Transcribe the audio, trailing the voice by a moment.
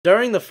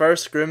During the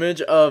first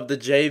scrimmage of the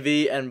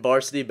JV and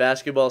varsity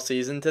basketball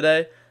season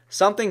today,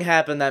 something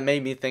happened that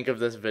made me think of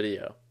this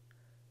video.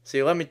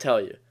 See, let me tell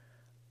you.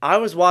 I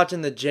was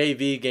watching the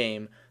JV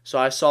game, so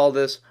I saw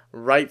this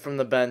right from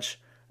the bench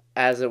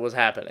as it was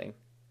happening.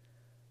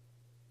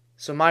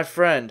 So my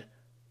friend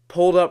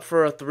pulled up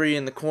for a three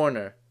in the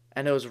corner,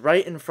 and it was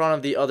right in front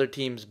of the other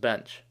team's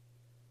bench.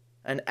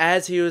 And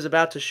as he was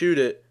about to shoot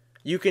it,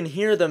 you can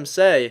hear them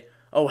say,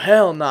 "Oh,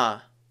 hell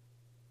nah."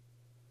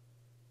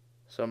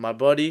 So my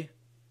buddy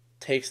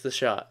takes the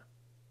shot,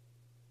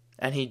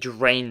 and he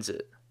drains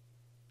it.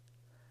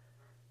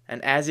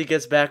 And as he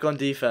gets back on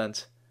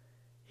defense,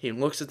 he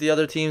looks at the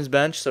other team's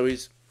bench, so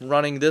he's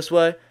running this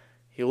way.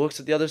 He looks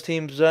at the other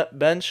team's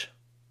bench,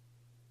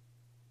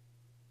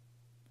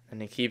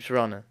 and he keeps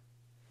running.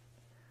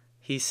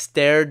 He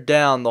stared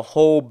down the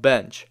whole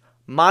bench.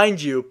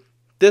 Mind you,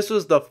 this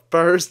was the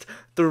first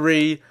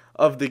three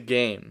of the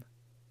game.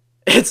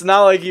 It's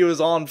not like he was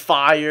on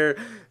fire.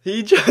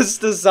 He just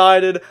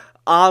decided,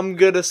 I'm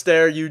going to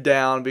stare you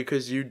down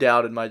because you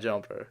doubted my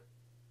jumper.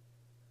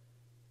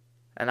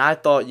 And I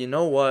thought, you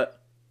know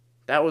what?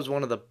 That was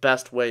one of the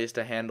best ways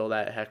to handle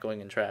that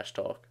heckling and trash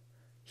talk.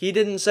 He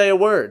didn't say a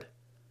word.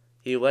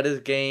 He let his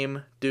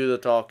game do the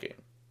talking.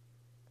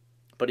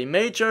 But he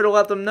made sure to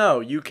let them know,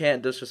 you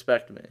can't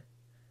disrespect me.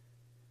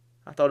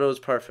 I thought it was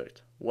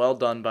perfect. Well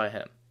done by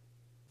him.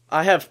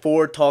 I have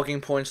 4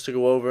 talking points to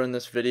go over in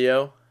this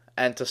video.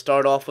 And to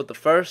start off with the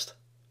first,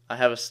 I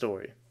have a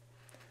story.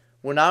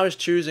 When I was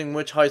choosing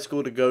which high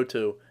school to go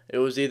to, it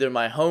was either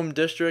my home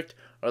district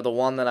or the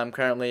one that I'm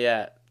currently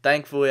at.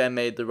 Thankfully, I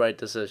made the right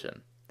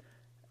decision.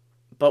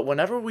 But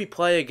whenever we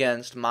play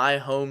against my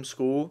home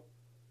school,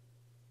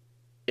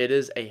 it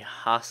is a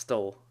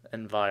hostile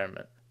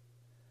environment.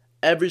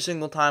 Every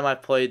single time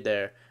I've played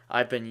there,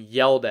 I've been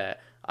yelled at,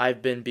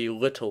 I've been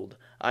belittled,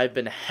 I've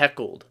been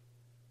heckled.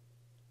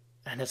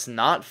 And it's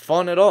not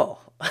fun at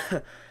all.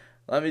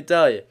 Let me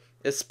tell you.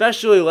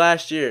 Especially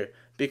last year,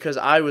 because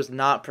I was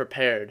not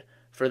prepared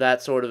for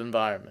that sort of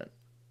environment.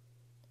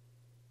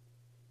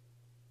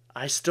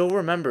 I still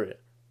remember it.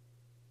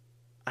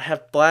 I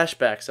have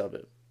flashbacks of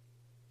it.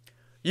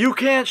 You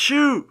can't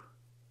shoot!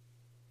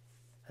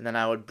 And then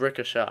I would brick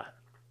a shot.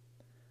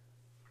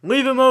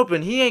 Leave him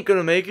open, he ain't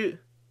gonna make it.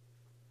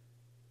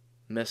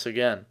 Miss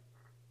again.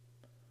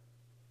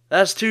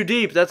 That's too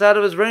deep, that's out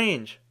of his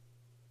range.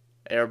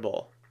 Air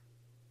ball.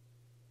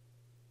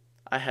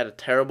 I had a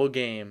terrible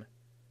game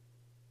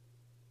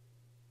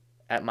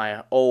at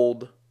my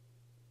old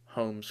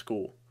home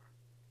school.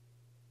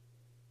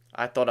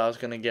 I thought I was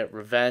going to get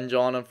revenge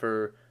on him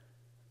for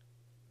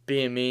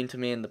being mean to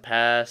me in the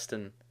past,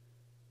 and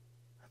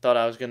I thought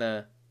I was going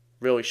to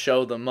really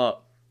show them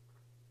up.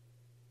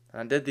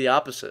 And I did the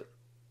opposite.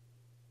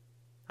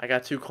 I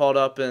got too caught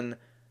up in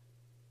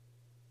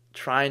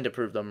trying to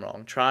prove them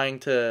wrong, trying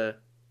to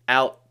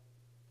outdo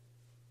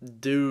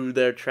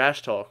their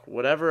trash talk.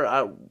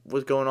 Whatever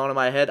was going on in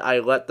my head, I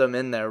let them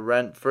in there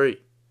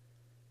rent-free.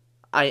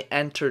 I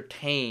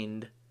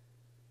entertained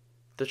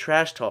the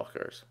trash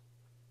talkers.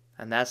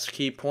 And that's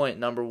key point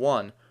number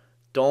 1.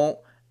 Don't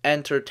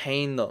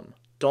entertain them.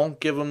 Don't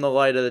give them the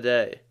light of the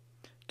day.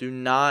 Do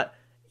not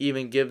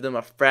even give them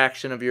a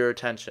fraction of your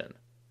attention.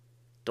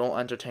 Don't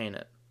entertain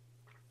it.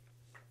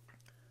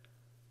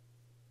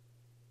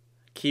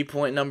 Key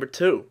point number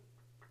 2.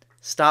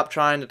 Stop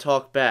trying to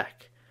talk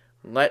back.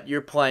 Let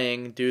your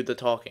playing do the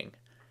talking.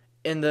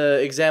 In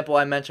the example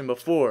I mentioned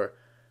before,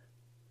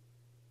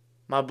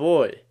 my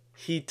boy,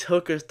 he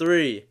took a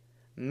 3,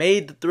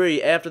 made the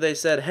 3 after they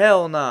said,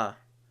 hell nah,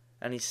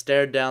 and he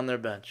stared down their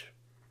bench.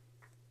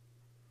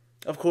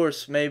 Of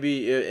course,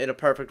 maybe in a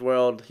perfect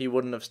world, he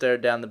wouldn't have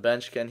stared down the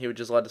bench and he would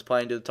just let his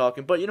playing do the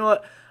talking. But you know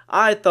what?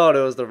 I thought it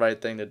was the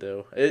right thing to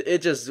do. It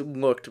just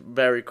looked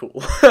very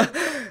cool.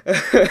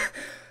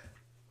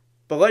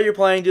 But let your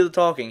playing do the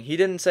talking. He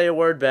didn't say a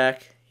word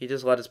back. He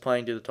just let his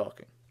playing do the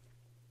talking.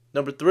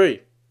 Number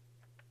 3.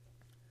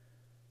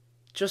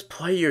 Just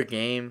play your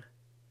game.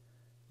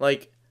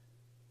 Like,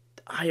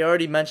 I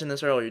already mentioned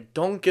this earlier.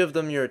 Don't give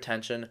them your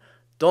attention.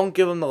 Don't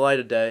give them the light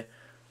of day.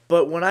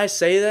 But when I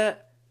say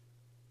that,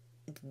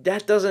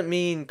 that doesn't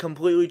mean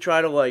completely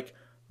try to like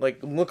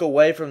look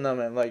away from them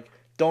and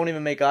don't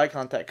even make eye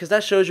contact. Because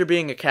that shows you're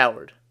being a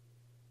coward.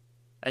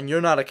 And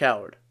you're not a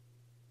coward.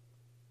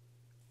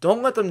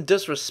 Don't let them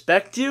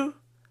disrespect you.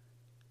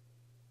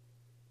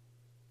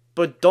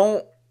 But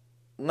don't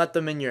let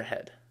them in your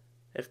head.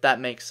 If that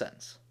makes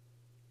sense.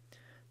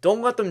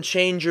 Don't let them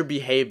change your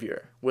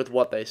behavior with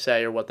what they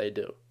say or what they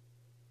do.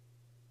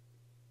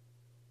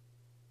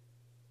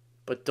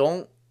 But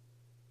don't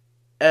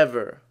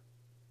ever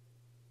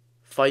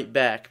fight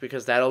back,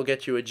 because that'll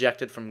get you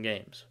ejected from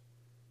games.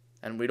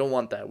 And we don't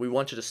want that. We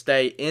want you to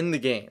stay in the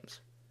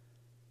games.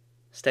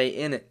 Stay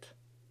in it.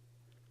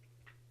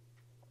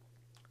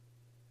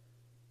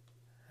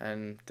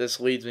 And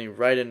this leads me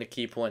right into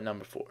key point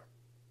number 4.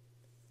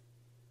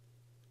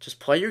 Just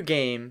play your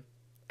game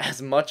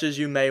as much as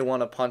you may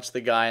want to punch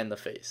the guy in the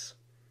face.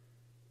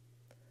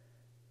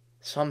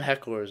 Some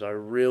hecklers are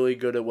really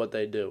good at what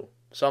they do.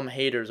 Some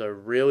haters are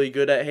really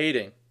good at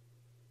hating.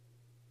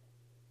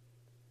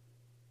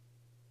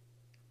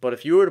 But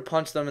if you were to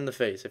punch them in the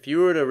face, if you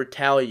were to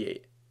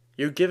retaliate,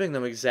 you're giving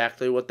them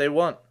exactly what they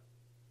want.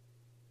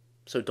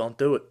 So don't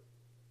do it.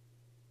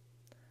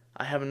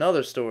 I have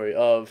another story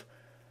of,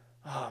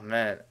 oh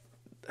man,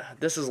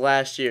 this is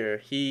last year.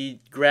 He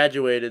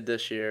graduated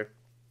this year,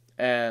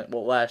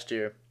 last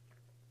year.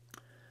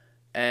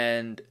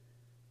 And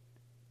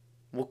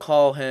we'll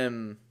call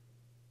him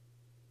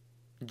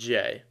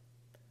Jay.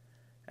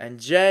 And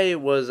Jay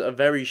was a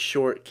very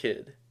short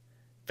kid.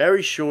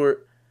 Very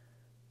short,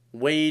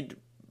 weighed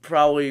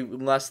probably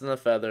less than a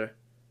feather.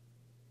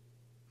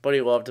 But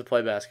he loved to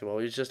play basketball.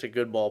 He was just a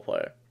good ball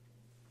player.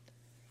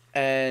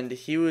 And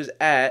he was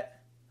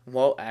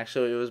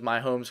actually it was my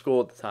home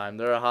school at the time.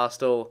 They're a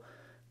hostile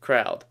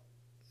crowd.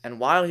 And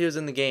while he was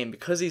in the game,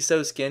 because he's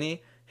so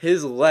skinny,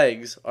 his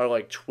legs are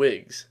like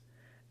twigs.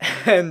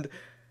 And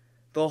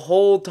the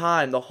whole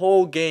time, the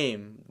whole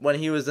game, when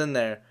he was in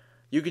there,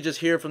 you could just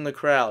hear from the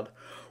crowd,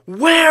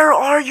 "Where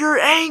are your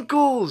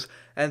ankles?"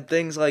 And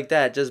things like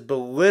that, just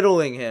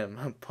belittling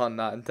him. Pun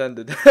not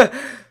intended.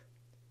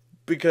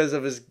 Because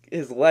of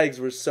his legs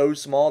were so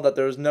small that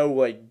there was no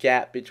like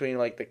gap between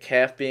like the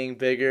calf being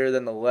bigger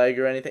than the leg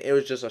or anything. It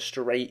was just a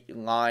straight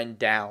line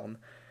down.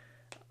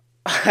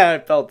 I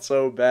felt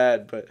so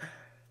bad, but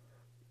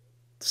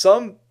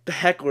some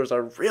hecklers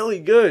are really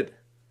good.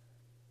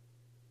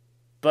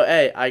 But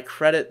hey, I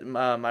credit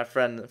my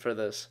friend for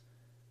this.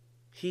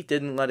 He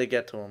didn't let it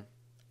get to him.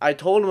 I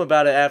told him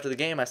about it after the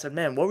game. I said,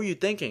 "Man, what were you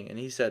thinking?" And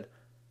he said,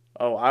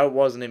 "Oh, I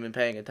wasn't even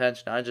paying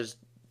attention. I just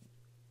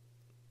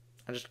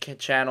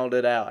channeled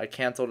it out. I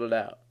canceled it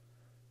out.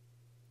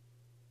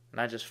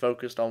 And I just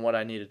focused on what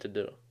I needed to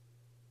do."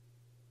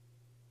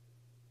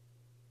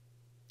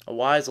 A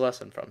wise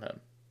lesson from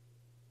him.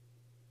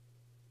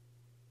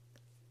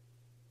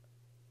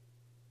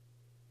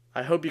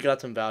 I hope you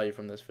got some value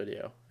from this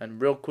video. And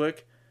real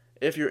quick,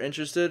 if you're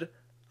interested,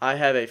 I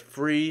have a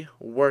free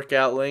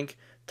workout link.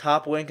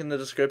 Top link in the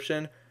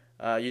description.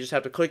 You just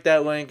have to click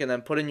that link and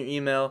then put in your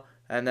email,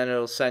 and then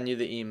it'll send you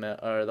the email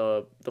or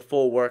the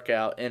full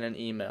workout in an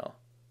email.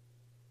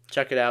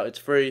 Check it out. It's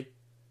free.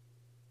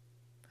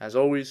 As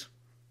always,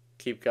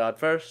 keep God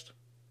first.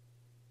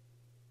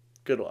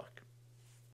 Good luck.